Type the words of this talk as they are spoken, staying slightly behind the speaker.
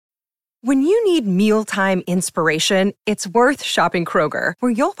When you need mealtime inspiration, it's worth shopping Kroger,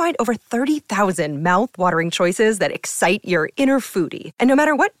 where you'll find over 30,000 mouth-watering choices that excite your inner foodie. And no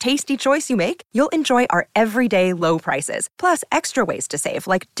matter what tasty choice you make, you'll enjoy our everyday low prices, plus extra ways to save,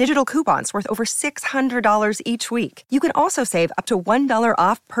 like digital coupons worth over $600 each week. You can also save up to $1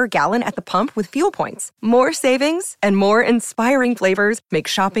 off per gallon at the pump with fuel points. More savings and more inspiring flavors make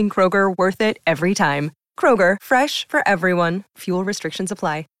shopping Kroger worth it every time. Kroger, fresh for everyone. Fuel restrictions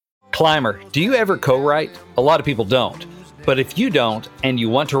apply. Climber, do you ever co-write? A lot of people don't. But if you don't and you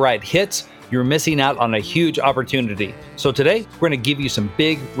want to write hits, you're missing out on a huge opportunity. So today, we're going to give you some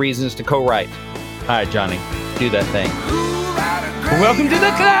big reasons to co-write. All right, Johnny, do that thing. Welcome to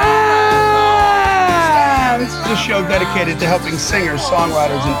the club! This is a show dedicated to helping singers,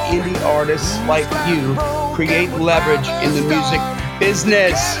 songwriters, and indie artists like you create leverage in the music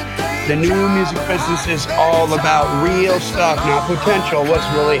business. The new music business is all about real stuff, not potential, what's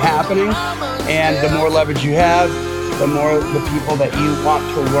really happening. And the more leverage you have, the more the people that you want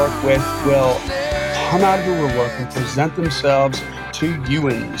to work with will come out of your woodwork and present themselves to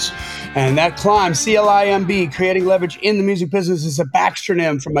you-ins. And that climb, C-L-I-M-B, creating leverage in the music business, is a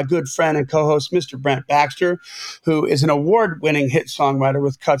Baxternym from my good friend and co-host, Mr. Brent Baxter, who is an award-winning hit songwriter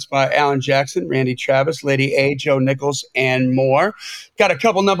with cuts by Alan Jackson, Randy Travis, Lady A, Joe Nichols, and more. Got a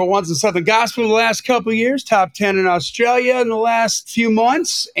couple number ones in Southern Gospel in the last couple of years, top 10 in Australia in the last few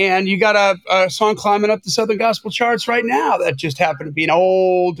months, and you got a song climbing up the Southern Gospel charts right now that just happened to be an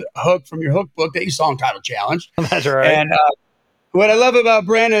old hook from your hook book that you song title challenged. That's right. And what I love about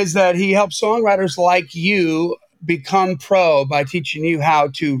Brent is that he helps songwriters like you become pro by teaching you how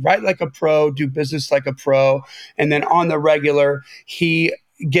to write like a pro, do business like a pro, and then on the regular, he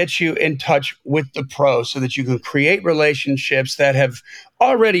gets you in touch with the pro so that you can create relationships that have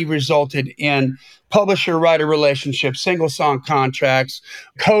already resulted in publisher-writer relationships, single song contracts,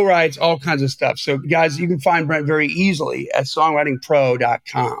 co-writes, all kinds of stuff. So guys, you can find Brent very easily at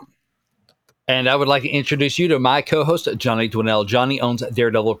songwritingpro.com. And I would like to introduce you to my co-host, Johnny Dwinell. Johnny owns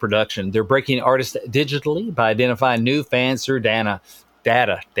Daredevil Production. They're breaking artists digitally by identifying new fans through data.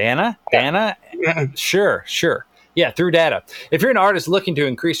 Data? Yeah. Sure. Yeah, through data. If you're an artist looking to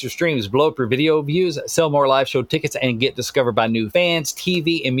increase your streams, blow up your video views, sell more live show tickets, and get discovered by new fans,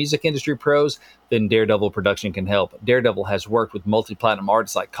 TV, and music industry pros, then Daredevil Production can help. Daredevil has worked with multi-platinum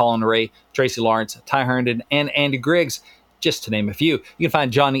artists like Colin Ray, Tracy Lawrence, Ty Herndon, and Andy Griggs, just to name a few. You can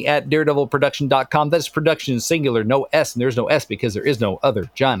find Johnny at daredevilproduction.com. That's production singular, no S, and there's no S because there is no other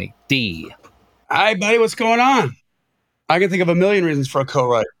Johnny D. Hi, buddy. What's going on? I can think of a million reasons for a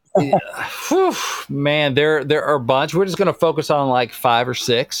co-write. Yeah. Whew, man, there are a bunch. We're just going to focus on like 5 or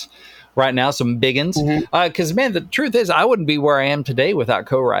 6 right now, some big ones. Because, man, the truth is I wouldn't be where I am today without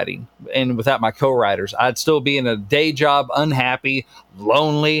co-writing and without my co-writers. I'd still be in a day job, unhappy,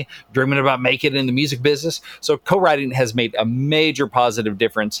 lonely, dreaming about making it in the music business. So co-writing has made a major positive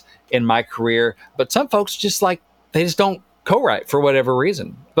difference in my career. But some folks they just don't co-write for whatever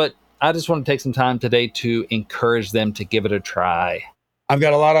reason. But I just want to take some time today to encourage them to give it a try. I've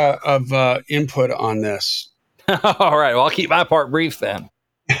got a lot of input on this. All right. Well, I'll keep my part brief then.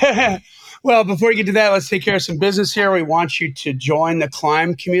 Well, before we get to that, let's take care of some business here. We want you to join the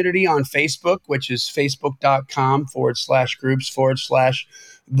Climb community on Facebook, which is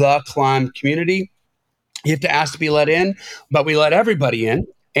facebook.com/groups/the Climb community. You have to ask to be let in, but we let everybody in.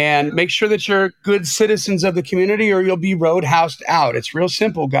 And make sure that you're good citizens of the community or you'll be roadhoused out. It's real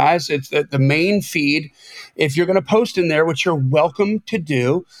simple, guys. It's the main feed. If you're going to post in there, which you're welcome to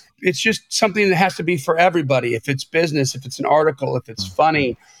do, it's just something that has to be for everybody. If it's business, if it's an article, if it's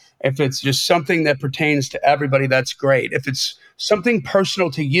funny, if it's just something that pertains to everybody, that's great. If it's something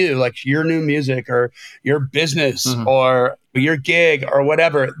personal to you, like your new music or your business or your gig or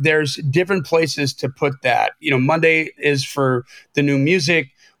whatever, there's different places to put that. You know, Monday is for the new music.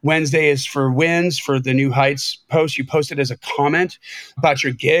 Wednesday is for wins for the New Heights post. You post it as a comment about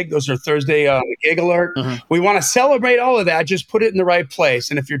your gig. Those are Thursday gig alert. We want to celebrate all of that. Just put it in the right place.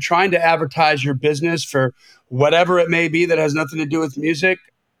 And if you're trying to advertise your business for whatever it may be that has nothing to do with music,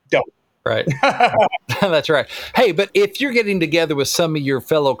 don't. Right. That's right. Hey, but if you're getting together with some of your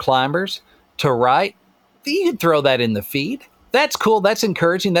fellow climbers to write, you can throw that in the feed. That's cool. That's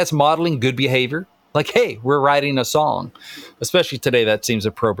encouraging. That's modeling good behavior. Like, hey, we're writing a song. Especially today, that seems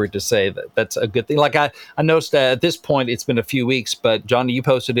appropriate to say that that's a good thing. Like I noticed at this point, it's been a few weeks, but Johnny, you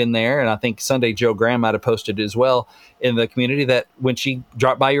posted in there, and I think Sunday Joe Graham might have posted as well in the community that when she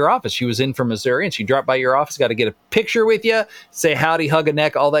dropped by your office, she was in from Missouri, and she dropped by your office, got to get a picture with you, say howdy, hug a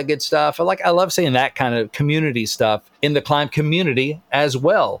neck, all that good stuff. I love saying that kind of community stuff in the Climb community as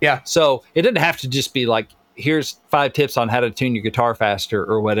well. Yeah. So it didn't have to just be like, here's 5 tips on how to tune your guitar faster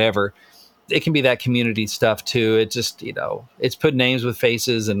or whatever. It can be that community stuff too. It just, it's putting names with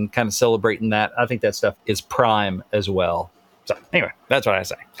faces and kind of celebrating that. I think that stuff is prime as well. So anyway, that's what I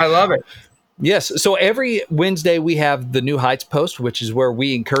say. I love it. Yes. So every Wednesday we have the New Heights post, which is where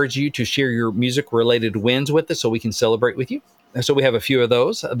we encourage you to share your music related wins with us so we can celebrate with you. And so we have a few of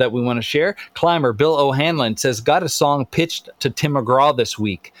those that we want to share. Climber Bill O'Hanlon says, got a song pitched to Tim McGraw this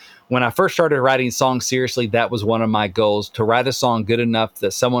week. When I first started writing songs seriously, that was one of my goals, to write a song good enough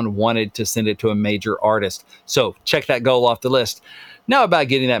that someone wanted to send it to a major artist. So check that goal off the list. Now about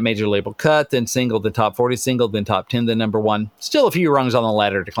getting that major label cut, then single, then top 40 single, then top 10, then number 1. Still a few rungs on the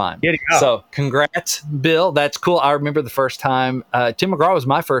ladder to climb. So congrats, Bill. That's cool. I remember the first time Tim McGraw was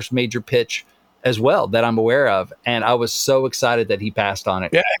my first major pitch as well that I'm aware of. And I was so excited that he passed on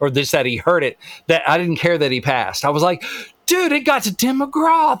it, or just that he heard it, that I didn't care that he passed. I was like, dude, it got to Tim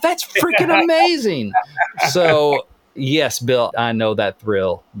McGraw. That's freaking amazing. So yes, Bill, I know that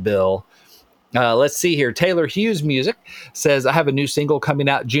thrill, Bill. Let's see here. Taylor Hughes Music says, I have a new single coming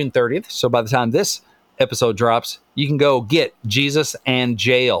out June 30th. So by the time this episode drops, you can go get Jesus and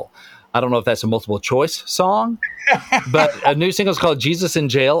Jail. I don't know if that's a multiple choice song, but a new single is called Jesus in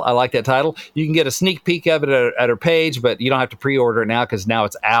Jail. I like that title. You can get a sneak peek of it at her page, but you don't have to pre-order it now because now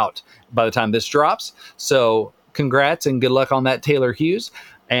it's out by the time this drops. So congrats and good luck on that, Taylor Hughes.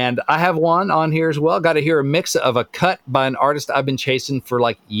 And I have one on here as well. Got to hear a mix of a cut by an artist I've been chasing for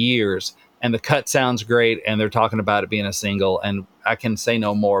like years. And the cut sounds great, and they're talking about it being a single. And I can say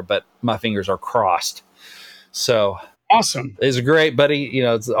no more, but my fingers are crossed. So awesome. It's a great buddy.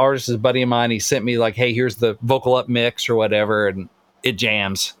 The artist is a buddy of mine. He sent me like, hey, here's the vocal up mix or whatever. And it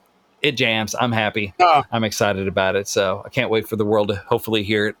jams. It jams. I'm happy. I'm excited about it. So I can't wait for the world to hopefully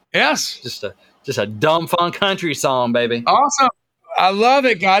hear it. Yes. Just a dumb, fun country song, baby. Awesome. I love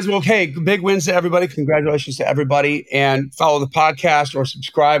it, guys. Well, hey, big wins to everybody. Congratulations to everybody. And follow the podcast or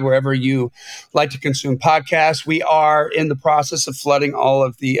subscribe wherever you like to consume podcasts. We are in the process of flooding all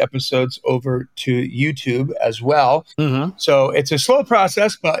of the episodes over to YouTube as well. Mm-hmm. So it's a slow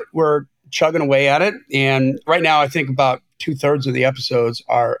process, but we're chugging away at it. And right now, I think about 2/3 of the episodes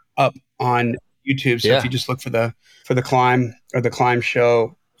are up on YouTube. So if you just look for the Climb or the Climb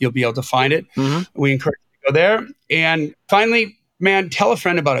Show, you'll be able to find it. Mm-hmm. We encourage you to go there. And finally, man, tell a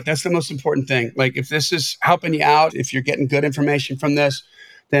friend about it. That's the most important thing. Like, if this is helping you out, if you're getting good information from this,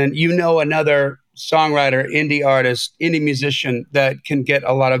 then another songwriter, indie artist, indie musician that can get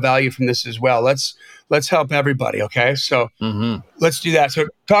a lot of value from this as well. Let's help everybody, okay? So let's do that. So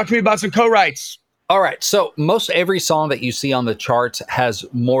talk to me about some co-writes. All right. So most every song that you see on the charts has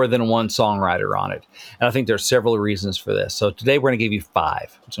more than one songwriter on it. And I think there's several reasons for this. So today we're going to give you 5.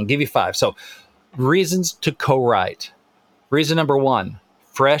 So I'm going to give you 5. So reasons to co-write. Reason number 1,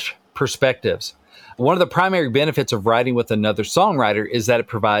 fresh perspectives. One of the primary benefits of writing with another songwriter is that it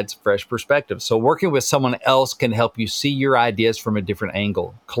provides fresh perspectives. So working with someone else can help you see your ideas from a different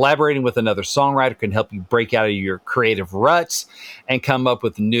angle. Collaborating with another songwriter can help you break out of your creative ruts and come up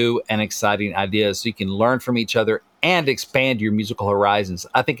with new and exciting ideas so you can learn from each other and expand your musical horizons.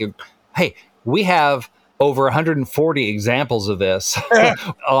 I think, hey, we have over 140 examples of this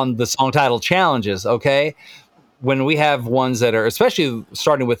on the song title challenges, okay? When we have ones that are, especially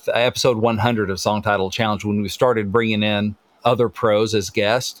starting with episode 100 of Song Title Challenge, when we started bringing in other pros as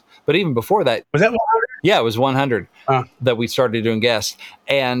guests. But even before that. Was that 100? Yeah, it was 100 that we started doing guests.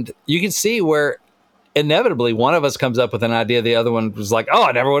 And you can see where inevitably one of us comes up with an idea. The other one was like, oh,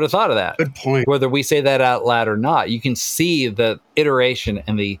 I never would have thought of that. Good point. Whether we say that out loud or not, you can see the iteration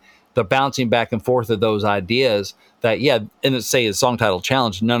and the bouncing back and forth of those ideas that, and say a Song Title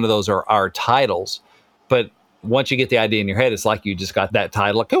Challenge, none of those are our titles. But once you get the idea in your head, it's like you just got that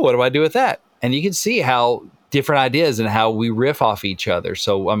title. Like, oh, what do I do with that? And you can see how different ideas and how we riff off each other.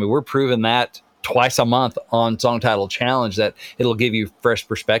 So, I mean, we're proving that twice a month on Song Title Challenge that it'll give you fresh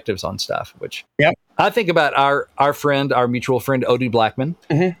perspectives on stuff, which I think about our mutual friend, Odie Blackman,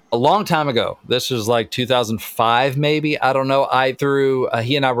 a long time ago. This was like 2005, maybe. I don't know.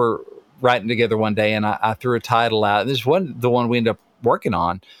 He and I were writing together one day and I threw a title out. This wasn't the one we ended up working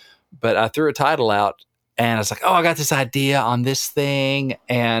on, but I threw a title out. And I was like, oh, I got this idea on this thing.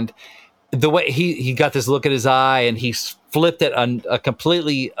 And the way he got this look at his eye and he flipped it a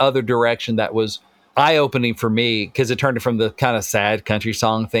completely other direction that was eye-opening for me because it turned it from the kind of sad country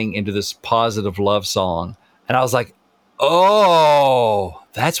song thing into this positive love song. And I was like, oh,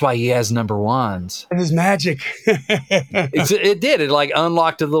 that's why he has number ones. It is magic. It did. It like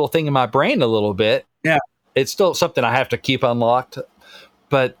unlocked a little thing in my brain a little bit. Yeah. It's still something I have to keep unlocked.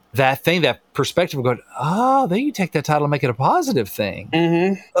 But that perspective of going, oh, then you take that title and make it a positive thing.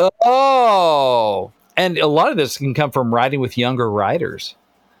 Mm-hmm. Oh, And a lot of this can come from writing with younger writers.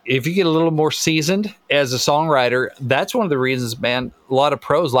 If you get a little more seasoned as a songwriter, that's one of the reasons, man, a lot of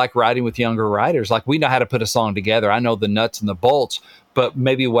pros like writing with younger writers. Like, we know how to put a song together. I know the nuts and the bolts, but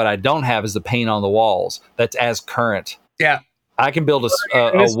maybe what I don't have is the paint on the walls that's as current. Yeah. I can build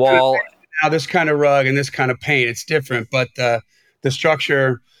a wall. Now, this kind of rug and this kind of paint, it's different, but the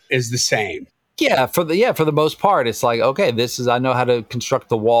structure is the same. Yeah, for the most part, it's like, okay, I know how to construct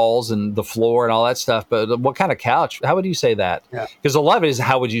the walls and the floor and all that stuff, but what kind of couch? How would you say that? Yeah. Because a lot of it is,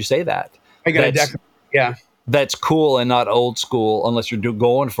 how would you say that? I got a deck. Yeah. That's cool and not old school, unless you're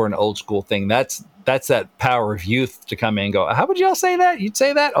going for an old school thing. That's that power of youth to come in and go, how would y'all say that? You'd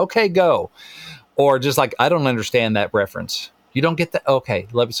say that? Okay, go. Or just like, I don't understand that reference. You don't get that? Okay,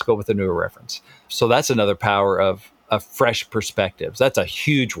 let's go with a newer reference. So that's another power of fresh perspectives. That's a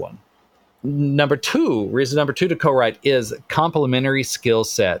huge one. Reason number two to co-write is complementary skill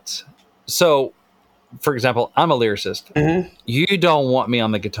sets. So, for example, I'm a lyricist. Mm-hmm. You don't want me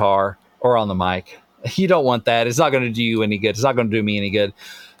on the guitar or on the mic. You don't want that. It's not going to do you any good. It's not going to do me any good.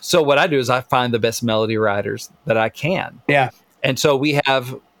 So what I do is I find the best melody writers that I can. Yeah. And so we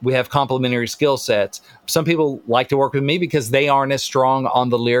have complementary skill sets. Some people like to work with me because they aren't as strong on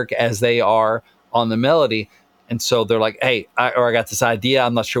the lyric as they are on the melody. And so they're like, hey, I got this idea.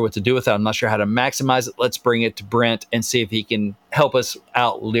 I'm not sure what to do with it. I'm not sure how to maximize it. Let's bring it to Brent and see if he can help us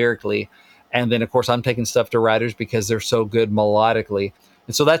out lyrically. And then, of course, I'm taking stuff to writers because they're so good melodically.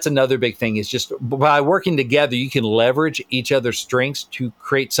 And so that's another big thing, is just by working together, you can leverage each other's strengths to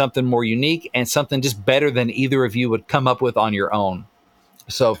create something more unique and something just better than either of you would come up with on your own.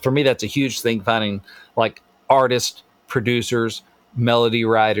 So for me, that's a huge thing, finding like artists, producers, melody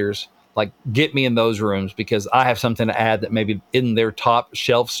writers. Like, get me in those rooms because I have something to add that maybe in their top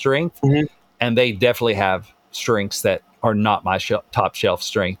shelf strength. Mm-hmm. And they definitely have strengths that are not my top shelf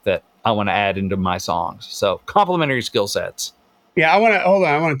strength that I want to add into my songs. So complementary skill sets. Yeah, I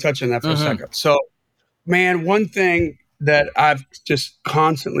want to touch on that for a second. So, man, one thing that I've just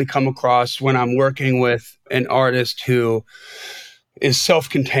constantly come across when I'm working with an artist who is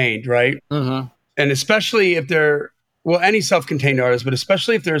self-contained, right? Mm-hmm. And especially if they're, well, any self-contained artist, but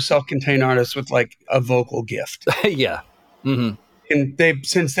especially if they're a self-contained artist with like a vocal gift. Yeah. Mm-hmm. And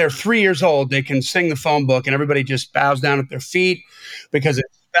since they're 3 years old, they can sing the phone book and everybody just bows down at their feet because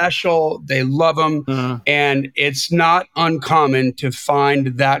it's special. They love them. Mm-hmm. And it's not uncommon to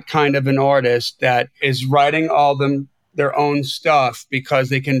find that kind of an artist that is writing all their own stuff because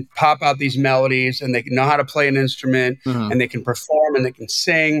they can pop out these melodies and they can know how to play an instrument and they can perform and they can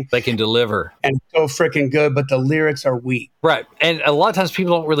sing. They can deliver. And so freaking good, but the lyrics are weak. Right. And a lot of times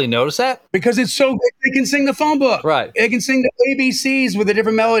people don't really notice that. Because it's so good. They can sing the phone book. Right. They can sing the ABCs with a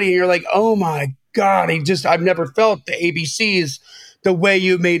different melody. And you're like, oh my God, I've never felt the ABCs the way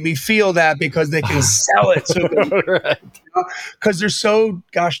you made me feel that because they can sell it. So right. Because they're so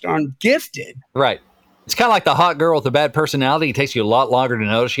gosh darn gifted. Right. It's kind of like the hot girl with a bad personality. It takes you a lot longer to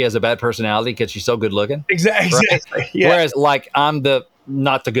notice she has a bad personality because she's so good looking. Exactly. Right? Yeah. Whereas like I'm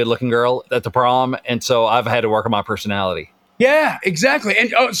not the good looking girl at the prom. And so I've had to work on my personality. Yeah, exactly.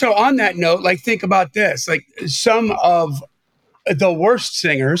 And so on that note, like think about this, like some of the worst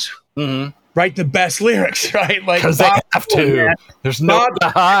singers write the best lyrics, right? Like because they have to. Man. There's no to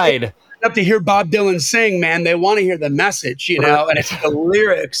hide. Up to hear Bob Dylan sing, man. They want to hear the message, right. And it's the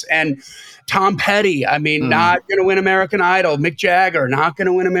lyrics. And Tom Petty, not going to win American Idol. Mick Jagger, not going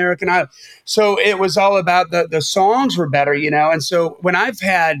to win American Idol. So it was all about the songs were better, And so when I've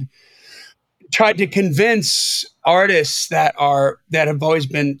tried to convince artists that have always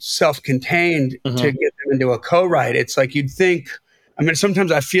been self-contained to get them into a co-write, it's like you'd think.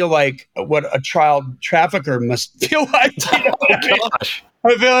 Sometimes I feel like what a child trafficker must feel like. Oh, gosh.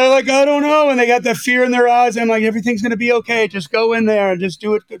 I feel like, I don't know. And they got that fear in their eyes. I'm like, everything's going to be okay. Just go in there and just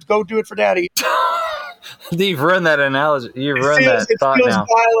do it. Go do it for daddy. You've ruined that analogy. You've ruined that thought now. It feels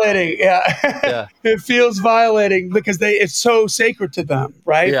violating. Yeah. It feels violating because it's so sacred to them.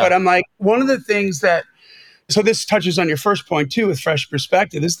 Right. Yeah. But I'm like, one of the things so this touches on your first point too, with fresh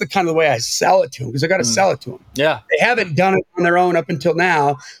perspective. This is the kind of the way I sell it to them because I got to sell it to them. Yeah. They haven't done it on their own up until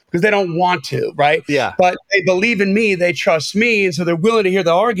now because they don't want to, right? Yeah. But they believe in me, they trust me, and so they're willing to hear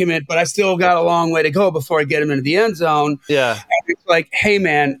the argument, but I still got a long way to go before I get them into the end zone. Yeah. And it's like, hey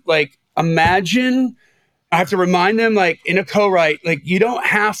man, like imagine, I have to remind them like in a co-write, like you don't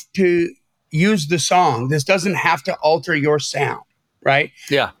have to use the song. This doesn't have to alter your sound. Right?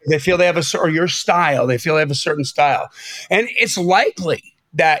 Yeah. They feel they have or your style. They feel they have a certain style. And it's likely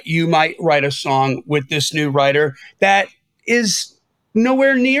that you might write a song with this new writer that is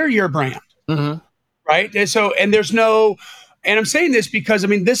nowhere near your brand. Mm-hmm. Right? And so, and there's no And I'm saying this because, I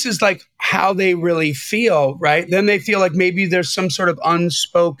mean, this is like how they really feel, right? Then they feel like maybe there's some sort of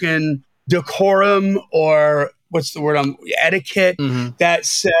unspoken decorum or what's the word, etiquette that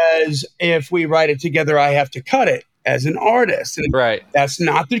says if we write it together, I have to cut it as an artist. And Right. that's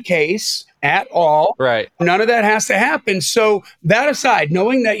not the case at all. Right. None of that has to happen. So that aside,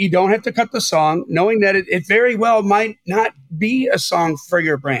 knowing that you don't have to cut the song, knowing that it very well might not be a song for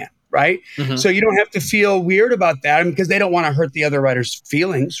your brand, right? So you don't have to feel weird about that because they don't want to hurt the other writer's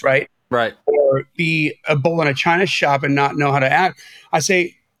feelings, right? Right. Or be a bull in a china shop and not know how to act. I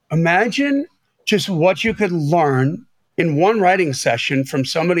say, imagine just what you could learn in one writing session from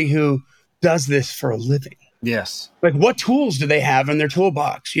somebody who does this for a living. Yes. Like, what tools do they have in their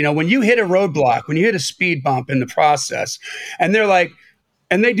toolbox? You know, when you hit a roadblock, when you hit a speed bump in the process, and they're like,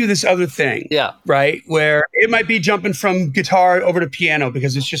 and they do this other thing, right? Where it might be jumping from guitar over to piano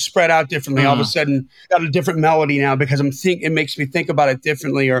because it's just spread out differently. All of a sudden, got a different melody now because it makes me think about it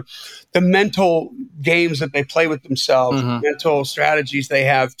differently. Or the mental games that they play with themselves, mental strategies they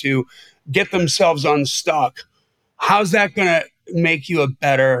have to get themselves unstuck. How's that going to make you a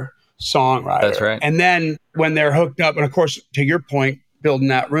better songwriter? That's right. And then when they're hooked up, and of course, to your point, building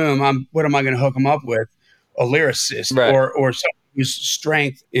that room, what am I going to hook them up with? A lyricist or someone whose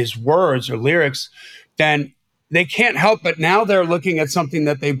strength is words or lyrics. Then they can't help but now they're looking at something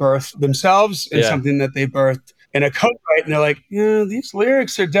that they birthed themselves and something that they birthed in a co-write, and they're like, these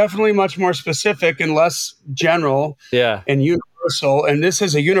lyrics are definitely much more specific and less general and universal. And this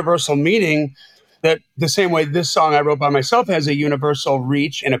is a universal meaning that the same way this song I wrote by myself has a universal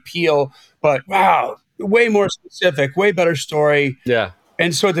reach and appeal, but wow, way more specific, way better story. Yeah.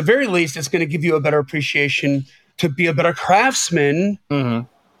 And so at the very least, it's going to give you a better appreciation to be a better craftsman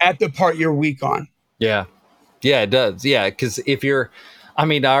at the part you're weak on. Yeah. Yeah, it does. Yeah. Because if you're, I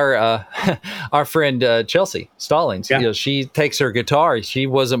mean, our friend Chelsea Stallings, you know, she takes her guitar. She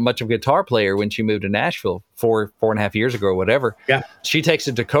wasn't much of a guitar player when she moved to Nashville 4.5 years ago or whatever. Yeah. She takes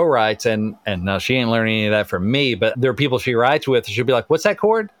it to co-writes and no, she ain't learning any of that from me. But there are people she writes with. She'll be like, what's that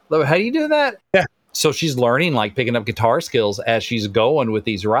chord? How do you do that? Yeah. So she's learning, like picking up guitar skills as she's going with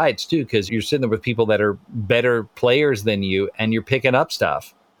these writes too, because you're sitting there with people that are better players than you and you're picking up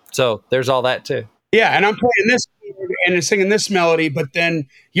stuff. So there's all that too. Yeah, and I'm playing this chord and singing this melody, but then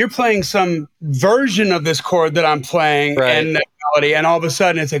you're playing some version of this chord that I'm playing and that melody, and all of a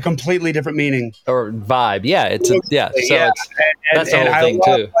sudden it's a completely different meaning or vibe. Yeah, it's So that's the whole I thing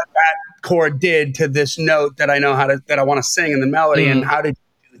love too. what that chord did to this note that I know that I want to sing in the melody, and how did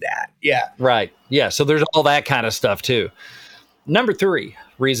you do that? Yeah, right. Yeah, so there's all that kind of stuff too. Number 3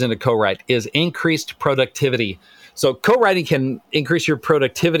 reason to co-write is increased productivity. So co-writing can increase your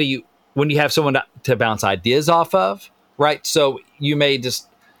productivity when you have someone to bounce ideas off of, right? So you may just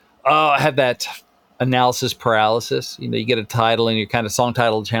have that analysis paralysis. You know, you get a title and you're kind of song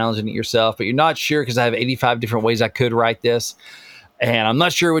title challenging it yourself, but you're not sure because I have 85 different ways I could write this, and I'm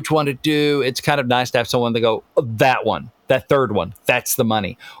not sure which one to do. It's kind of nice to have someone to go, that one, that third one, that's the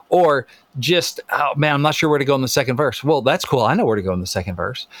money. Or just, oh man, I'm not sure where to go in the second verse. Well, that's cool. I know where to go in the second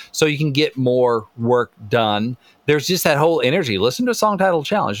verse. So you can get more work done. There's just that whole energy. Listen to a song title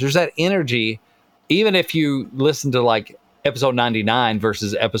challenge. There's that energy, even if you listen to like episode 99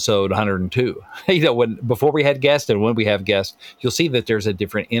 versus episode 102. You know, before we had guests and when we have guests, you'll see that there's a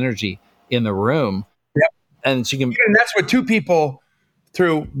different energy in the room. Yep. And so you can, and that's what two people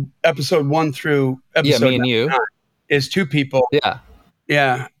through episode 1 through episode me and you is 2 people. Yeah.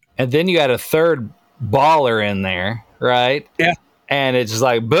 Yeah. And then you add a third baller in there, right? Yeah. And it's just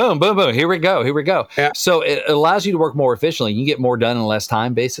like, boom, boom, boom. Here we go. Here we go. Yeah. So it allows you to work more efficiently. You can get more done in less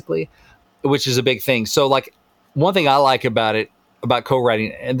time, basically, which is a big thing. So like one thing I like about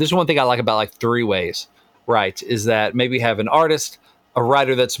co-writing, and this is one thing I like about like 3 ways, right, is that maybe have an artist, a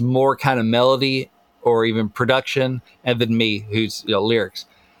writer that's more kind of melody or even production, and then me who's lyrics.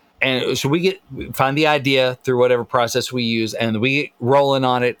 And so we find the idea through whatever process we use, and we get rolling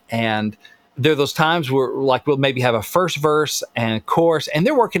on it. And there are those times where like we'll maybe have a first verse and chorus, and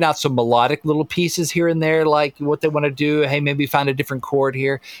they're working out some melodic little pieces here and there, like what they want to do. Hey, maybe find a different chord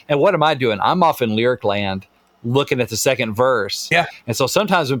here. And what am I doing? I'm off in lyric land looking at the second verse. Yeah. And so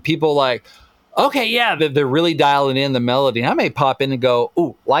sometimes when people like, okay, yeah, they're really dialing in the melody, I may pop in and go,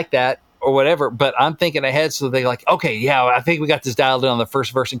 ooh, like that, or whatever, but I'm thinking ahead, so they're like, okay, yeah, I think we got this dialed in on the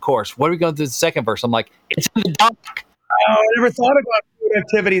first verse and chorus. What are we going to do the second verse? I'm like, it's in the doc. I never thought about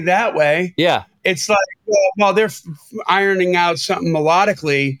productivity that way. Yeah. It's like, while they're ironing out something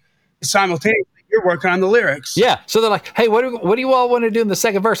melodically, simultaneously, you're working on the lyrics. Yeah. So they're like, hey, what do you all want to do in the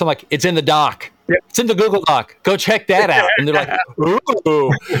second verse? I'm like, it's in the doc. It's in the Google Doc. Go check that out. And they're like,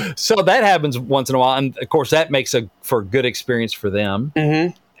 ooh. So that happens once in a while. And of course, that makes for a good experience for them.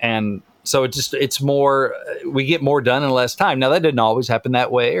 Mm-hmm. And so it's more, we get more done in less time. Now, that didn't always happen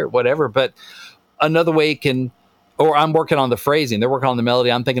that way or whatever, but another way or I'm working on the phrasing. They're working on the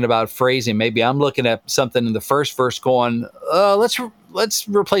melody. I'm thinking about phrasing. Maybe I'm looking at something in the first verse going, let's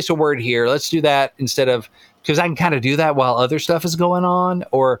replace a word here. Let's do that instead of, because I can kind of do that while other stuff is going on,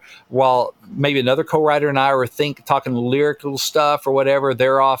 or while maybe another co-writer and I are talking lyrical stuff or whatever.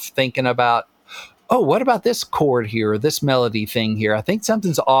 They're off thinking about, oh, what about this chord here or this melody thing here? I think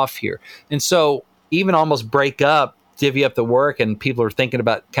something's off here. And so even almost divvy up the work, and people are thinking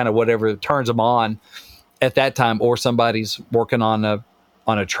about kind of whatever turns them on at that time, or somebody's working on a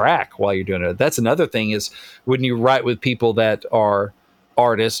track while you're doing it. That's another thing, is when you write with people that are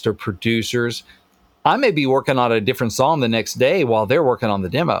artists or producers, I may be working on a different song the next day while they're working on the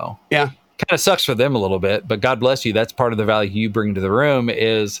demo. Yeah. Kind of sucks for them a little bit, but God bless you. That's part of the value you bring to the room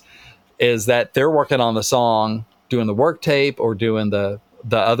is that they're working on the song, doing the work tape or doing the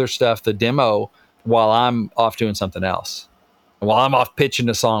other stuff, the demo, while I'm off doing something else. While I'm off pitching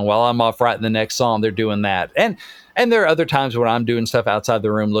a song, while I'm off writing the next song, they're doing that. And there are other times when I'm doing stuff outside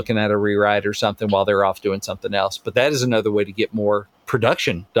the room, looking at a rewrite or something while they're off doing something else. But that is another way to get more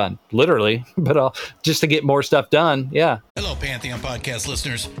production done, literally, but just to get more stuff done. Yeah. Hello, Pantheon podcast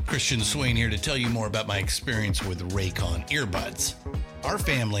listeners. Christian Swain here to tell you more about my experience with Raycon earbuds. Our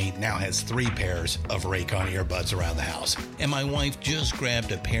family now has 3 pairs of Raycon earbuds around the house, and my wife just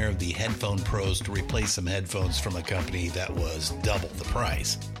grabbed a pair of the Headphone Pros to replace some headphones from a company that was double the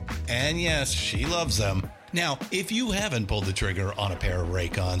price. And yes, she loves them. Now, if you haven't pulled the trigger on a pair of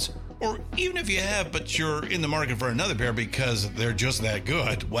Raycons, or even if you have, but you're in the market for another pair because they're just that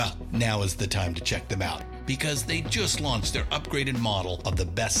good, well, now is the time to check them out, because they just launched their upgraded model of the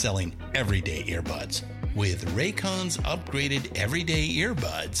best-selling everyday earbuds. With Raycon's upgraded everyday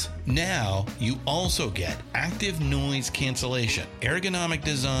earbuds, now you also get active noise cancellation, ergonomic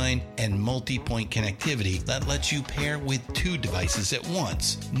design, and multi-point connectivity that lets you pair with 2 devices at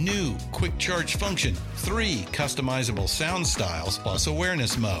once. New quick charge function, 3 customizable sound styles, plus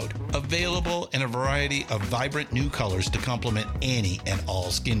awareness mode. Available in a variety of vibrant new colors to complement any and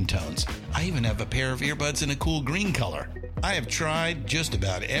all skin tones. I even have a pair of earbuds in a cool green color. I have tried just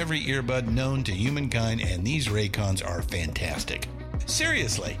about every earbud known to humankind, and these Raycons are fantastic.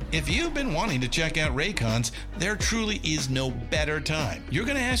 Seriously, if you've been wanting to check out Raycons, there truly is no better time. You're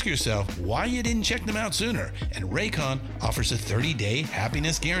going to ask yourself why you didn't check them out sooner, and Raycon offers a 30-day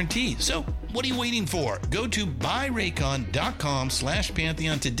happiness guarantee. So what are you waiting for? Go to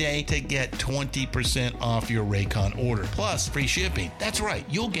buyraycon.com/Pantheon today to get 20% off your Raycon order, plus free shipping. That's right,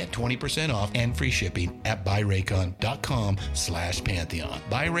 you'll get 20% off and free shipping at buyraycon.com/Pantheon.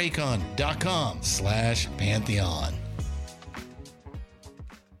 buyraycon.com/Pantheon.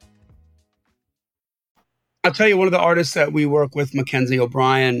 I'll tell you, one of the artists that we work with, Mackenzie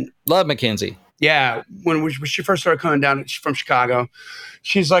O'Brien. Love Mackenzie. Yeah. When she first started coming down from Chicago,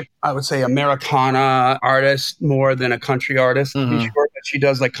 she's like, I would say, Americana artist more than a country artist. Mm-hmm. She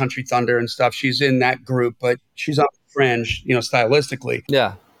does like country thunder and stuff. She's in that group, but she's on the fringe, stylistically.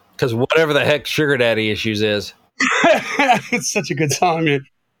 Yeah. Because whatever the heck Sugar Daddy Issues is. It's such a good song, man.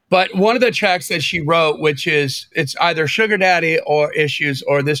 But one of the tracks that she wrote, which is, it's either Sugar Daddy or Issues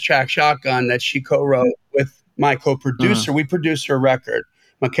or this track, Shotgun, that she co-wrote with my co-producer. We produced her record,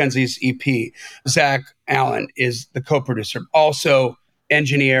 Mackenzie's EP. Zach Allen is the co-producer. Also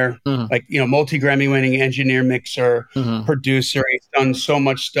engineer, multi-Grammy winning engineer, mixer, producer. He's done so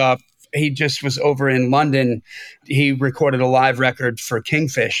much stuff. He just was over in London. He recorded a live record for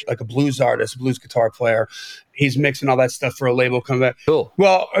Kingfish, like a blues artist, blues guitar player. He's mixing all that stuff for a label coming back. Cool.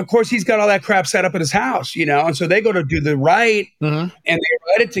 Well, of course, he's got all that crap set up at his house, and so they go to do the write and they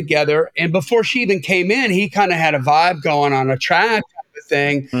write it together. And before she even came in, he kind of had a vibe going on, a track kind of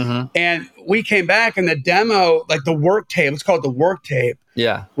thing. And we came back and the demo, like the work tape, it's called the work tape.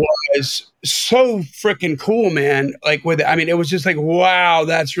 Yeah. Was so freaking cool, man. Like it was just like, wow,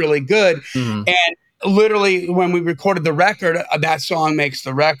 that's really good. And literally when we recorded the record, that song makes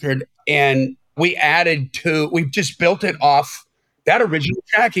the record. And we just built it off that original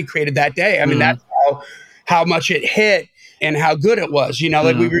track he created that day. I mean, that's how much it hit and how good it was.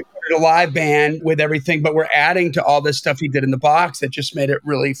 Like we recorded a live band with everything, but we're adding to all this stuff he did in the box that just made it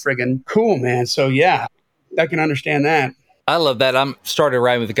really friggin' cool, man. So yeah, I can understand that. I love that. I'm started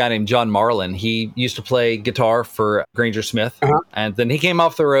writing with a guy named John Marlin. He used to play guitar for Granger Smith, and then he came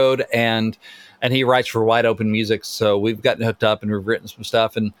off the road and he writes for Wide Open Music. So we've gotten hooked up and we've written some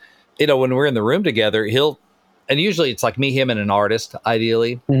stuff. And when we're in the room together, and usually it's like me, him, and an artist,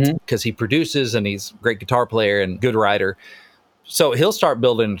 ideally, because he produces and he's a great guitar player and good writer. So he'll start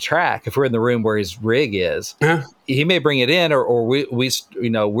building a track if we're in the room where his rig is. He may bring it in, or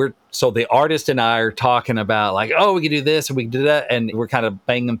we're so the artist and I are talking about like, oh, we can do this and we can do that, and we're kind of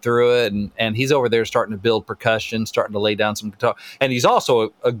banging through it, and he's over there starting to build percussion, starting to lay down some guitar, and he's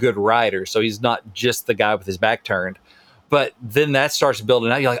also a good writer, so he's not just the guy with his back turned. But then that starts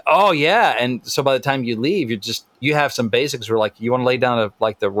building out. You're like, oh yeah, and so by the time you leave, you have some basics where like you want to lay down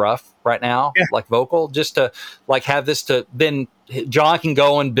like the rough right now, like vocal, just to like have this to then John can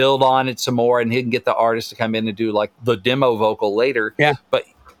go and build on it some more, and he can get the artist to come in and do like the demo vocal later. But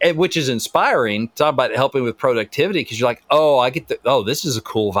which is inspiring. Talk about helping with productivity, because you're like, oh, this is a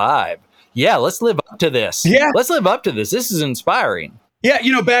cool vibe. Yeah, let's live up to this. Let's live up to this. This is inspiring. Yeah,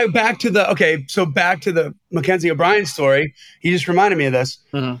 back to the Mackenzie O'Brien story. He just reminded me of this.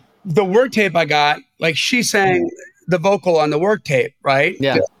 The work tape I got, like she sang the vocal on the work tape, right?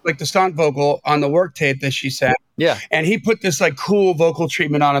 Yeah. Like the stunt vocal on the work tape that she sang. Yeah. And he put this like cool vocal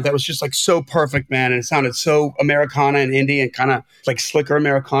treatment on it that was just like so perfect, man. And it sounded so Americana and indie and kind of like slicker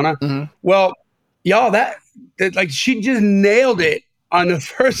Americana. Well, y'all, that like she just nailed it on the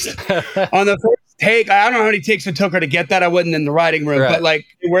first take. I don't know how many takes it took her to get that. I wasn't in the writing room, but like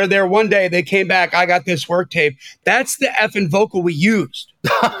we're there one day, they came back, I got this work tape. That's the effing vocal we used.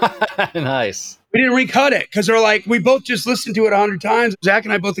 Nice. We didn't recut it because they're like, we both just listened to it 100 times. Zach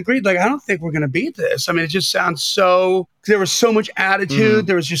and I both agreed, like, I don't think we're going to beat this. I mean, it just sounds there was so much attitude.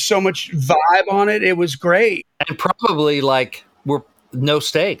 There was just so much vibe on it. It was great. And probably like we're no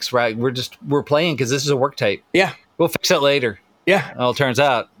stakes, right? We're playing because this is a work tape. Yeah. We'll fix it later. Yeah. Well, it turns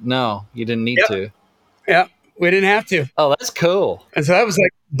out, no, you didn't need to. Yeah. We didn't have to. Oh, that's cool. And so that was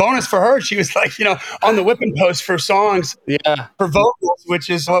like bonus for her. She was like, on the whipping post for songs, for vocals, which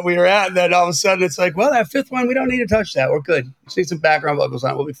is what we were at. And then all of a sudden it's like, well, that fifth one, we don't need to touch that. We're good. Just need some background vocals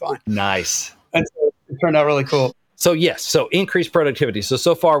on it. We'll be fine. Nice. And so it turned out really cool. So yes, so increased productivity.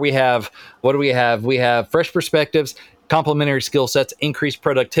 So far we have, what do we have? We have fresh perspectives, complementary skill sets, increased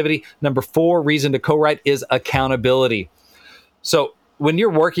productivity. Number 4 reason to co-write is accountability. So when you're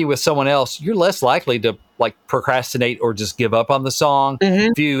working with someone else, you're less likely to like procrastinate or just give up on the song.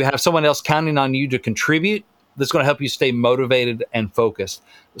 If you have someone else counting on you to contribute, that's going to help you stay motivated and focused.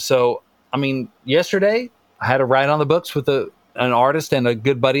 So, I mean, yesterday I had a write on the books with an artist and a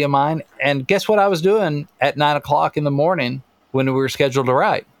good buddy of mine. And guess what I was doing at 9:00 in the morning when we were scheduled to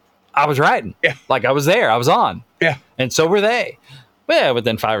write? I was writing. Yeah. Like I was there. I was on. Yeah. And so were they. Well,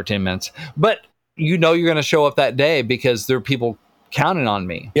 within 5 or 10 minutes. But you're going to show up that day because there are people counting on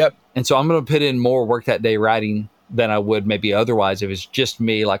me. Yep. And so I'm going to put in more work that day writing than I would maybe otherwise if it's just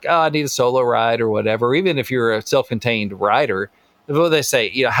me, like, oh, I need a solo write or whatever. Even if you're a self-contained writer, what they say,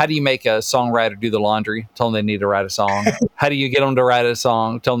 how do you make a songwriter do the laundry? Tell them they need to write a song. How do you get them to write a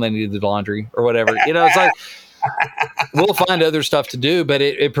song? Tell them they need to do the laundry or whatever. It's like, we'll find other stuff to do, but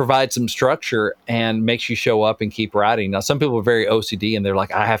it provides some structure and makes you show up and keep writing. Now, some people are very OCD and they're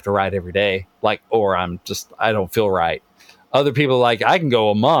like, I have to write every day, or I don't feel right. Other people like, I can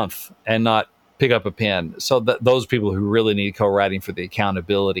go a month and not pick up a pen. So those people who really need co-writing for the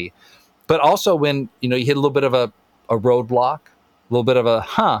accountability. But also when, you hit a little bit of a roadblock, a little bit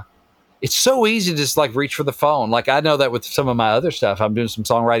of it's so easy to just like reach for the phone. Like I know that with some of my other stuff, I'm doing some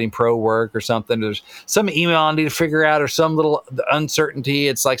songwriting pro work or something. There's some email I need to figure out or some little uncertainty.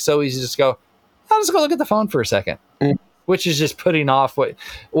 It's like so easy to just go, I'll just go look at the phone for a second, which is just putting off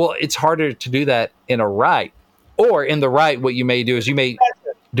it's harder to do that in a write. Or in the write, what you may do is you may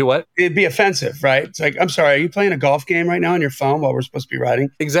do what? It'd be offensive, right? It's like, I'm sorry, are you playing a golf game right now on your phone while we're supposed to be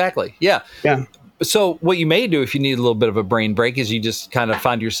writing? Exactly. Yeah. Yeah. So what you may do if you need a little bit of a brain break is you just kind of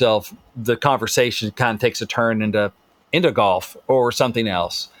find yourself, the conversation kind of takes a turn into golf or something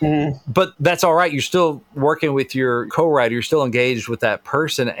else. But that's all right. You're still working with your co-writer. You're still engaged with that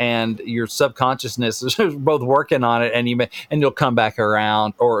person, and your subconsciousness is both working on it, and you'll come back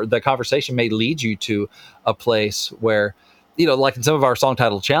around, or the conversation may lead you to a place where, like in some of our song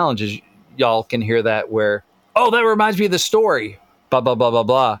title challenges, y'all can hear that where, oh, that reminds me of the story, blah, blah, blah, blah,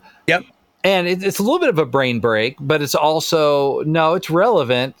 blah. Yep. And it's a little bit of a brain break, but it's also, no, it's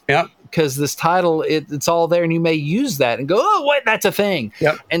relevant. Yep. Because this title, it's all there, and you may use that and go, oh, wait, that's a thing.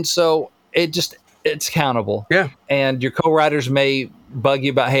 Yep. And so it's accountable. Yeah. And your co-writers may bug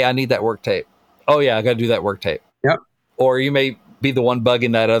you about, hey, I need that work tape. Oh, yeah, I got to do that work tape. Yep. Or you may be the one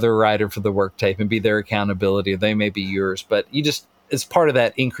bugging that other writer for the work tape and be their accountability. They may be yours, but it's part of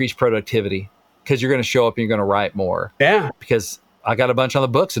that increased productivity because you're going to show up and you're going to write more. Yeah. Because I got a bunch on the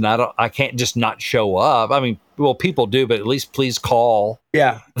books and I can't just not show up. I mean, well, people do, but at least please call.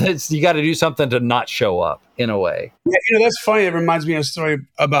 Yeah. You got to do something to not show up in a way. Yeah, that's funny. It reminds me of a story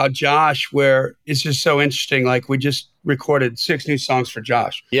about Josh where it's just so interesting. Like we just recorded 6 new songs for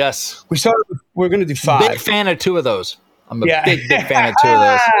Josh. Yes. We're going to do 5. Big fan of 2 of those. I'm a big fan of 2 of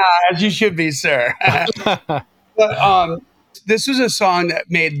those. As you should be, sir. But this was a song that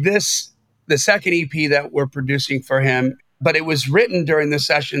made the second EP that we're producing for him, but it was written during the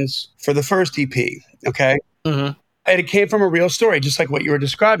sessions for the first EP. Okay. Mm-hmm. And it came from a real story, just like what you were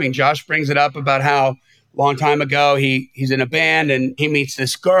describing. Josh brings it up about how long time ago he's in a band and he meets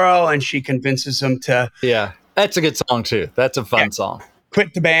this girl and she convinces him to. Yeah. That's a good song too. That's a fun song.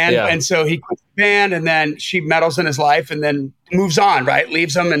 Quit the band. Yeah. And so he quits the band and then she meddles in his life and then moves on, right?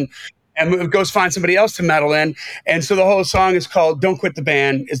 Leaves him and goes find somebody else to meddle in. And so the whole song is called Don't Quit the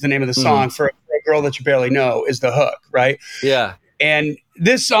Band is the name of the song. For a girl that you barely know is the hook, right? Yeah. And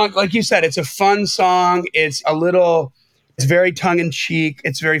this song, like you said, it's a fun song. It's very tongue-in-cheek.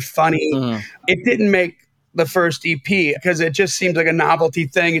 It's very funny. It didn't make the first EP because it just seems like a novelty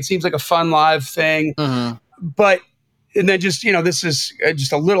thing. It seems like a fun live thing. But and then just, this is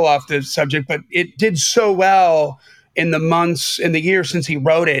just a little off the subject, but it did so well in the years since he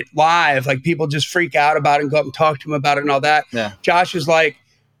wrote it live. Like people just freak out about it and go up and talk to him about it and all that. Yeah. Josh is like,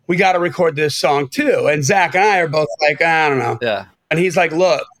 we got to record this song too. And Zach and I are both like, I don't know. Yeah. And he's like,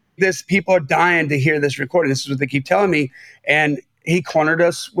 look, people are dying to hear this recording. This is what they keep telling me. And he cornered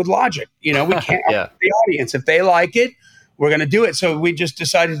us with logic. We can't the audience. If they like it, we're going to do it. So we just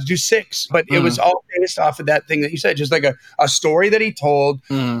decided to do 6, but it was all based off of that thing that you said, just like a story that he told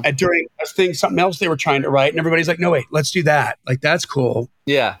and during a thing, something else they were trying to write. And everybody's like, no, wait, let's do that. Like, that's cool.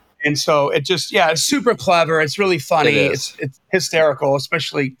 Yeah. And so it just, it's super clever. It's really funny. It's hysterical,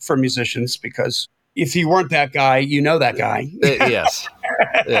 especially for musicians, because if you weren't that guy, that guy. Yes.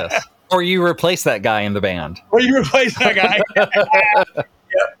 Yes. Or you replace that guy in the band. Yep.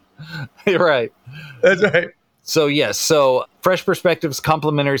 You're right. That's right. So fresh perspectives,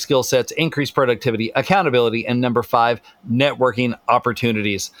 complementary skill sets, increased productivity, accountability, and number 5, networking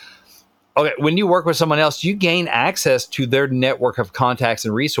opportunities. Okay, when you work with someone else, you gain access to their network of contacts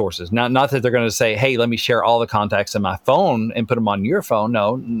and resources. Now, not that they're going to say, hey, let me share all the contacts in my phone and put them on your phone.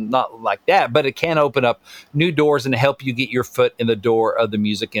 No, not like that. But it can open up new doors and help you get your foot in the door of the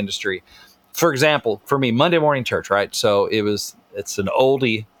music industry. For example, for me, Monday Morning Church, right? So it's an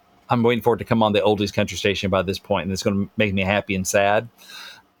oldie. I'm waiting for it to come on the oldies country station by this point, and it's going to make me happy and sad.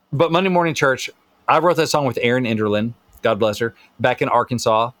 But Monday Morning Church, I wrote that song with Erin Enderlin, God bless her, back in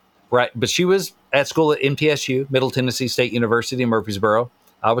Arkansas, right? But she was at school at MTSU, Middle Tennessee State University in Murfreesboro.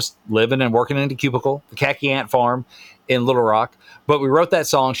 I was living and working in the cubicle, the Khaki Ant Farm in Little Rock. But we wrote that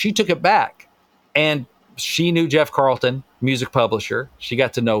song. She took it back, and she knew Jeff Carlton, music publisher. She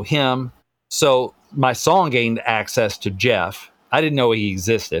got to know him. So my song gained access to Jeff. I didn't know he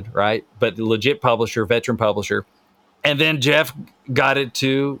existed, right? But legit publisher, veteran publisher. And then Jeff got it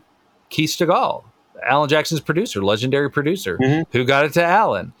to Keith Stegall, Alan Jackson's producer, legendary producer, who got it to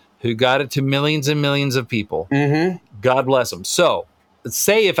Alan, who got it to millions and millions of people. God bless him. So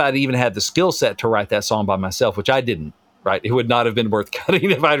say if I'd even had the skill set to write that song by myself, which I didn't, right? It would not have been worth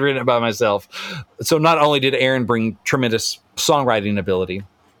cutting if I'd written it by myself. So not only did Erin bring tremendous songwriting ability,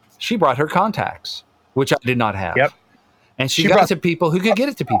 she brought her contacts, which I did not have. Yep. And she got it to people who could get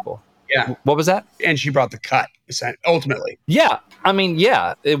it to people. Yeah. What was that? And she brought the cut, ultimately. Yeah. I mean,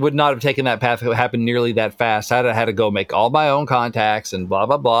 it would not have taken that path. It would happen nearly that fast. I'd have had to go make all my own contacts and blah,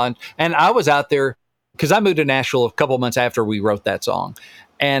 blah, blah. And I was out there because I moved to Nashville a couple months after we wrote that song.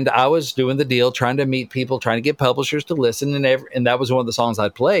 And I was doing the deal, trying to meet people, trying to get publishers to listen. And that was one of the songs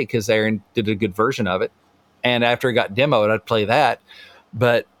I'd play because Erin did a good version of it. And after it got demoed, I'd play that.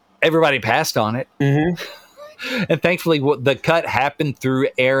 But everybody passed on it. And thankfully, the cut happened through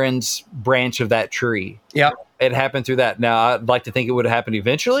Erin's branch of that tree. Yeah, it happened through that. Now, I'd like to think it would have happened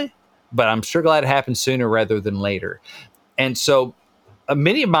eventually, but I'm sure glad it happened sooner rather than later. And so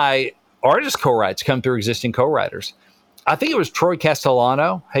many of my artist co-writes come through existing co-writers. I think it was Troy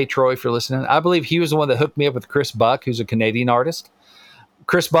Castellano. Hey, Troy, if you're listening. I believe he was the one that hooked me up with Chris Buck, who's a Canadian artist.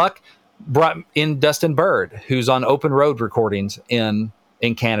 Chris Buck brought in Dustin Bird, who's on Open Road Recordings in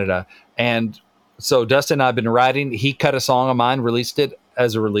Canada. And so Dustin and I have been writing. He cut a song of mine, released it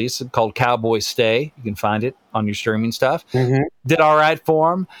as a release called Cowboy Stay. You can find it on your streaming stuff. Did all right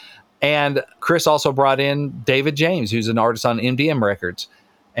for him. And Chris also brought in David James, who's an artist on MDM Records.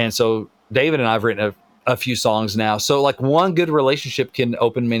 And so David and I have written a few songs now. So like one good relationship can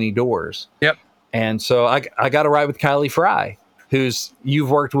open many doors. Yep. And so I got to write with Kylie Fry, who's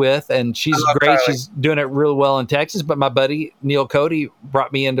you've worked with, and she's great. Kylie. She's doing it real well in Texas. But my buddy Neil Cody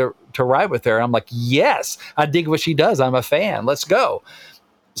brought me in to write with her. I'm like, yes, I dig what she does. I'm a fan. Let's go.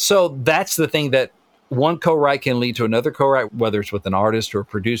 So that's the thing, that one co-write can lead to another co-write, whether it's with an artist or a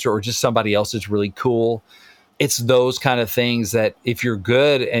producer or just somebody else that's really cool. It's those kind of things that if you're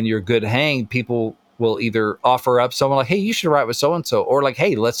good and you're good hang, people will either offer up someone like, hey, you should write with so-and-so, or like,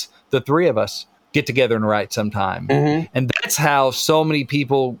 hey, let's the three of us get together and write sometime. And that's how so many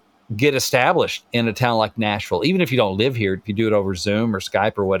people get established in a town like Nashville. Even if you don't live here, if you do it over Zoom or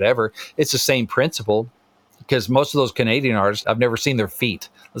Skype or whatever, it's the same principle. Because most of those Canadian artists, I've never seen their feet.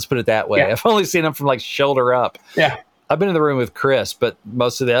 Let's put it that way. I've only seen them from like shoulder up. I've been in the room with Chris, but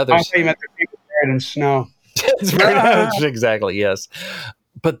most of the others. I thought you meant their feet were buried in snow. It's very much, exactly, yes.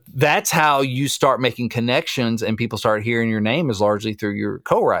 But that's how you start making connections and people start hearing your name, is largely through your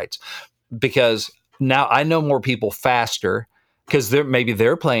co-writes. Because now I know more people faster because maybe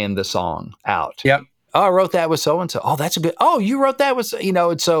they're playing the song out. Oh, I wrote that with so-and-so. Oh, that's a good. Oh, you wrote that with,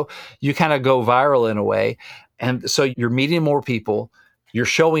 and so you kind of go viral in a way. And so you're meeting more people. You're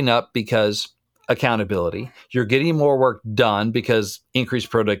showing up because accountability. You're getting more work done because increased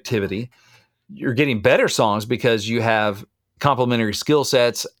productivity. You're getting better songs because you have complementary skill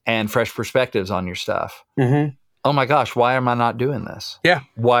sets and fresh perspectives on your stuff. Oh my gosh, why am I not doing this?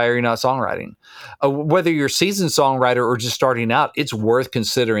 Why are you not songwriting? Whether you're a seasoned songwriter or just starting out, it's worth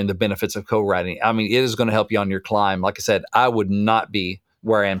considering the benefits of co-writing. I mean, it is going to help you on your climb. Like I said, I would not be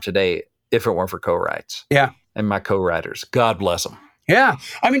where I am today if it weren't for co-writes. And my co-writers. God bless them. I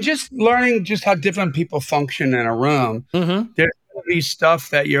mean, just learning just how different people function in a room. There's going to be stuff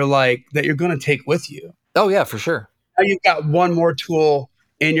that you're like, that you're going to take with you. Oh, yeah, for sure. Now you've got one more tool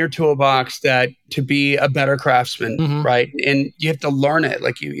in your toolbox that to be a better craftsman, right? And you have to learn it.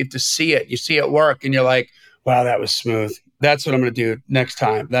 Like you have to see it. You see it work and you're like, wow, that was smooth. That's what I'm going to do next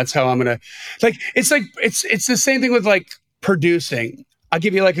time. That's how I'm going to it's the same thing with like producing. I'll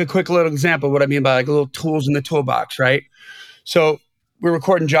give you like a quick little example of what I mean by like little tools in the toolbox, right? So we're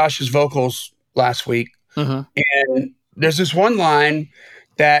recording Josh's vocals last week and there's this one line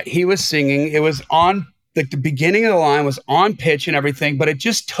that he was singing. It was on like the beginning of the line was on pitch and everything, but it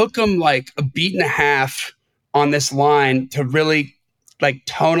just took him like a beat and a half on this line to really like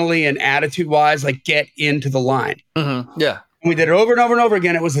tonally and attitude wise, like get into the line. And we did it over and over and over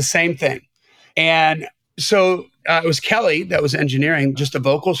again. It was the same thing. And so it was Kelly that was engineering just the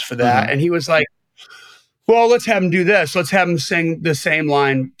vocals for that. And he was like, well, let's have him do this. Let's have him sing the same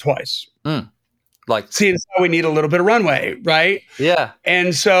line twice. Like, see, it's how we need a little bit of runway, right?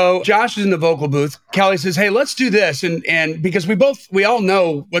 And so Josh is in the vocal booth. Kelly says, hey, let's do this. And because we all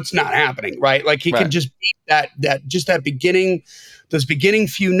know what's not happening, right? Like he can just beat that beginning, those beginning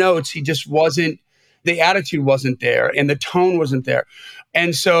few notes. He just wasn't, the attitude wasn't there and the tone wasn't there.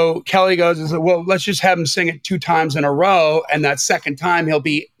 And so Kelly goes and says, well, let's just have him sing it 2 times in a row. And that second time he'll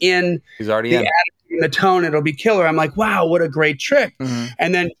be in. He's already the in. attitude and the tone. It'll be killer. I'm like, wow, what a great trick.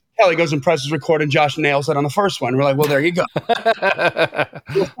 And then Kelly goes and presses record and Josh nails it on the first one. We're like, well, there you go.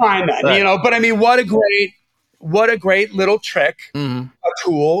 We'll find that, But I mean, what a great little trick, a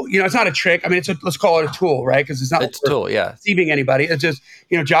tool. It's not a trick. I mean, let's call it a tool, right? Because it's not a tool, deceiving anybody. It's just,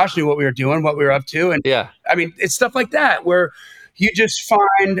 Josh knew what we were doing, what we were up to. And I mean, it's stuff like that where you just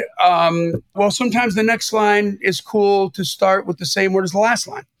find, well, sometimes the next line is cool to start with the same word as the last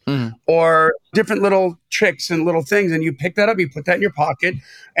line. Or different little tricks and little things. And you pick that up, you put that in your pocket,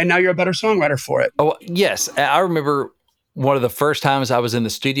 and now you're a better songwriter for it. Oh, yes. I remember one of the first times I was in the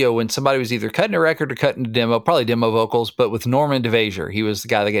studio when somebody was either cutting a record or cutting a demo, probably demo vocals, but with Norman DeVasier. He was the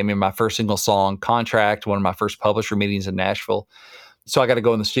guy that gave me my first single song, Contract, one of my first publisher meetings in Nashville. So I got to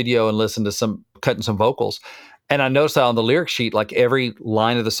go in the studio and listen to cutting some vocals. And I noticed that on the lyric sheet, like every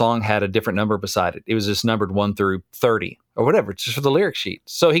line of the song had a different number beside it. It was just numbered 1 through 30 or whatever, just for the lyric sheet.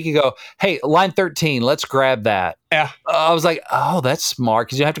 So he could go, hey, line 13, let's grab that. I was like, oh, that's smart.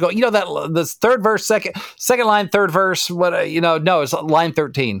 Because you have to go, that this third verse, second line, third verse, no, it's line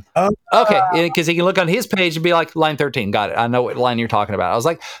 13. Okay, because he can look on his page and be like, line 13, got it. I know what line you're talking about. I was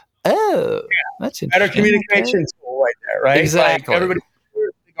like, oh, that's interesting. Better communication tool right there, right? Exactly. Like everybody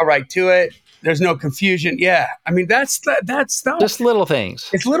go right to it. There's no confusion. Yeah. I mean, that's just little things.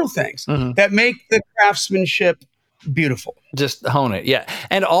 It's little things that make the craftsmanship beautiful. Just hone it. Yeah.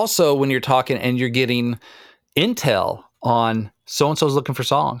 And also when you're talking and you're getting intel on so-and-so's looking for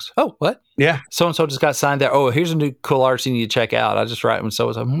songs. Oh, what? Yeah. So-and-so just got signed there. Oh, here's a new cool artist you need to check out. I just write when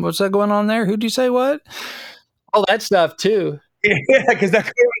so-and-so, what's that going on there? Who'd you say what? All that stuff too. Yeah. Because that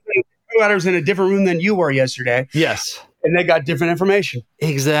co-writer's in a different room than you were yesterday. Yes. And they got different information.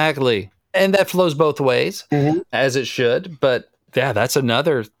 Exactly. And that flows both ways, as it should. But Yeah, that's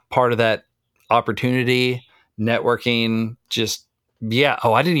another part of that opportunity, networking, just, yeah.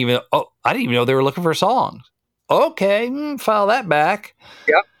 I didn't even know they were looking for songs. Okay, file that back.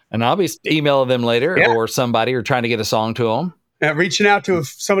 Yep. And I'll be emailing them later Yeah. or somebody or trying to get a song to them. Reaching out to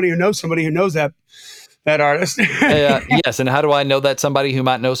somebody who knows that artist. Yes. And how do I know that somebody who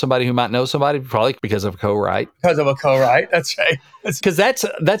might know somebody who might know somebody? Probably because of Co-Write. Because of a co-write. That's right. Because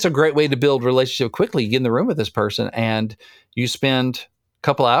that's a great way to build relationship quickly. You get in the room with this person and you spend a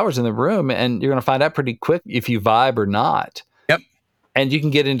couple hours in the room and you're going to find out pretty quick if you vibe or not. Yep. And you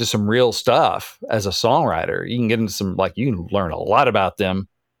can get into some real stuff as a songwriter. You can get into some, like, you can learn a lot about them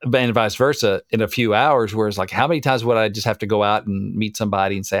and vice versa in a few hours. Whereas, like, how many times would I just have to go out and meet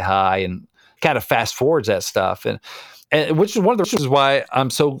somebody and say hi and kind of fast forwards that stuff? And which is one of the reasons why I'm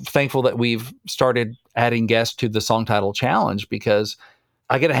so thankful that we've started adding guests to the Song Title Challenge, because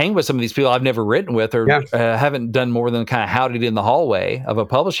I get to hang with some of these people I've never written with or haven't done more than kind of howdied in the hallway of a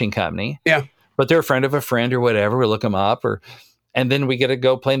publishing company. Yeah. But they're a friend of a friend or whatever. We look them up, and then we get to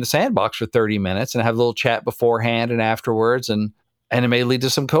go play in the sandbox for 30 minutes and have a little chat beforehand and afterwards. And it may lead to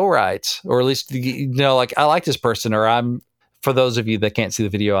some co-writes, or at least, like, I like this person, or for those of you that can't see the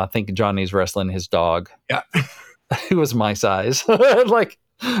video, I think Johnny's wrestling his dog. Yeah. Who was my size. Like,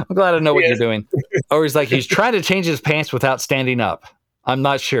 I'm glad I know what you're doing. Or he's trying to change his pants without standing up. I'm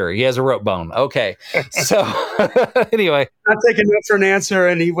not sure. He has a rope bone. Okay. So anyway. Not taking no for an answer,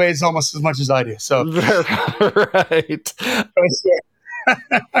 and he weighs almost as much as I do. So right.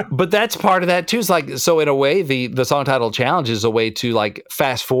 But that's part of that too. It's like, so in a way, the Song Title Challenge is a way to, like,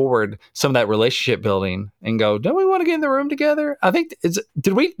 fast forward some of that relationship building and go, don't we want to get in the room together? I think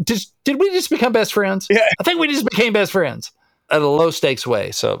did we just become best friends? Yeah. I think we just became best friends at a low stakes way.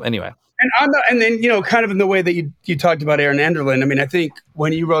 So anyway. And then, kind of in the way that you talked about Erin Enderlin. I mean, I think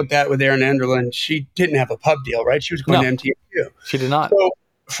when you wrote that with Erin Enderlin, she didn't have a pub deal, right? She was going to MTSU. She did not. So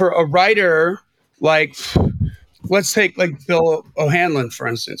for a writer, like, let's take, like, Bill O'Hanlon, for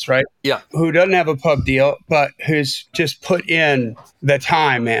instance, right? Yeah. Who doesn't have a pub deal, but who's just put in the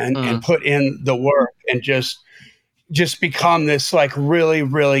time, man, and put in the work and just become this, like, really,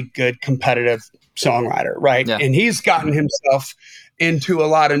 really good competitive songwriter, right? Yeah. And he's gotten himself into a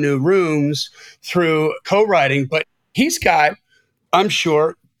lot of new rooms through co-writing, but he's got, I'm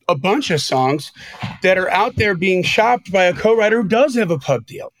sure, a bunch of songs that are out there being shopped by a co-writer who does have a pub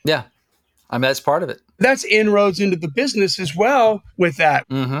deal. Yeah. I mean, that's part of it. That's inroads into the business as well with that.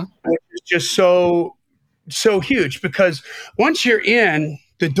 Which is just so huge, because once you're in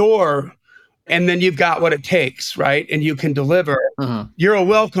the door and then you've got what it takes, right? And you can deliver, you're a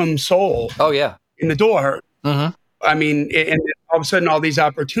welcome soul. Oh, yeah. In the door. I mean, and all of a sudden all these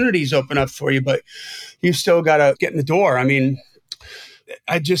opportunities open up for you, but you still got to get in the door. I mean,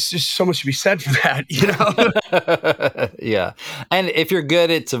 just so much to be said for that, Yeah. And if you're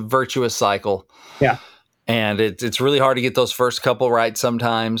good, it's a virtuous cycle. Yeah. And it's really hard to get those first couple right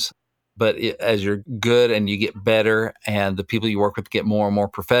sometimes. But as you're good and you get better and the people you work with get more and more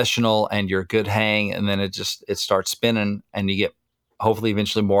professional and you're a good hang, and then it starts spinning and you get hopefully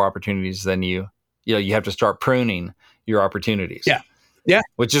eventually more opportunities than you have to start pruning your opportunities. Yeah. Yeah.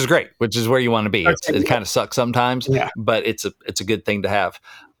 Which is great, which is where you want to be. It kind of sucks sometimes, but it's a good thing to have.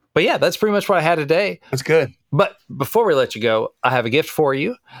 But yeah, that's pretty much what I had today. That's good. But before we let you go, I have a gift for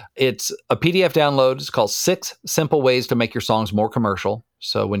you. It's a PDF download. It's called 6 Simple Ways to Make Your Songs More Commercial.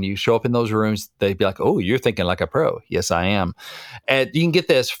 So when you show up in those rooms, they'd be like, oh, you're thinking like a pro. Yes, I am. And you can get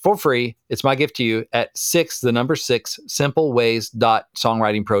this for free. It's my gift to you at 6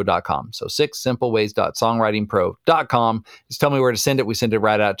 simpleways.songwritingpro.com. So 6 simpleways.songwritingpro.com. Just tell me where to send it. We send it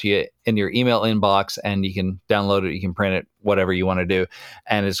right out to you in your email inbox, and you can download it. You can print it, whatever you want to do.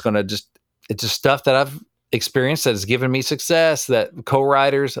 And it's just stuff that I've experienced that has given me success, that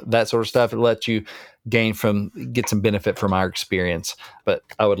co-writers, that sort of stuff, it lets you get some benefit from our experience. But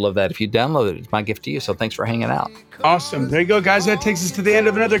I would love that if you download it. It's my gift to you. So thanks for hanging out. Awesome. There you go, guys. That takes us to the end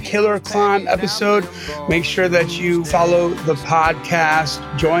of another Killer Climb episode. Make sure that you follow the podcast,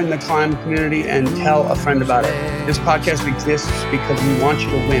 join the Climb community, and tell a friend about it. This podcast exists because we want you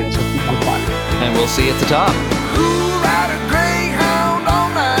to win. So keep on climbing. And we'll see you at the top.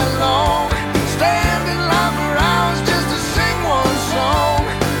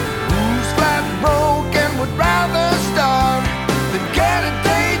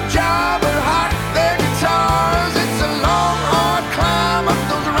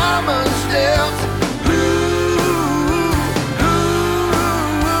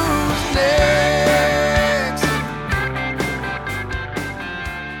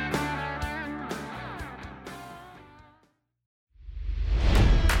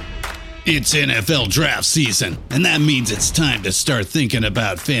 It's NFL draft season, and that means it's time to start thinking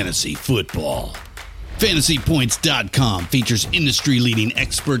about fantasy football. FantasyPoints.com features industry-leading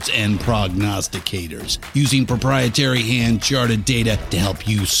experts and prognosticators using proprietary hand-charted data to help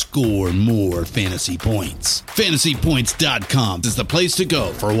you score more fantasy points. FantasyPoints.com is the place to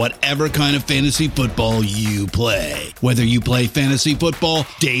go for whatever kind of fantasy football you play. Whether you play fantasy football,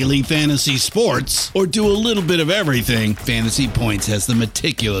 daily fantasy sports, or do a little bit of everything, Fantasy Points has the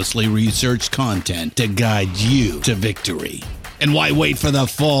meticulously researched content to guide you to victory. And why wait for the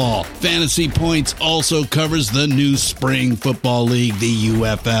fall? Fantasy Points also covers the new spring football league, the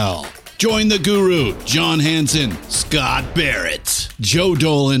UFL. Join the guru, John Hansen, Scott Barrett, Joe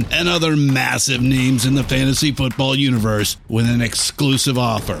Dolan, and other massive names in the fantasy football universe with an exclusive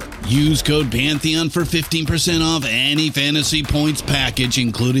offer. Use code Pantheon for 15% off any Fantasy Points package,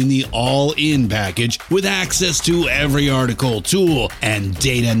 including the all-in package, with access to every article, tool, and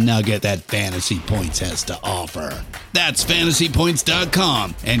data nugget that Fantasy Points has to offer. That's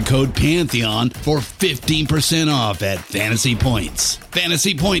FantasyPoints.com and code Pantheon for 15% off at Fantasy Points.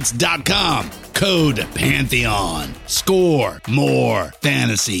 FantasyPoints.com, code Pantheon. Score more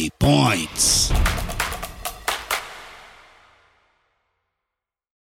fantasy points.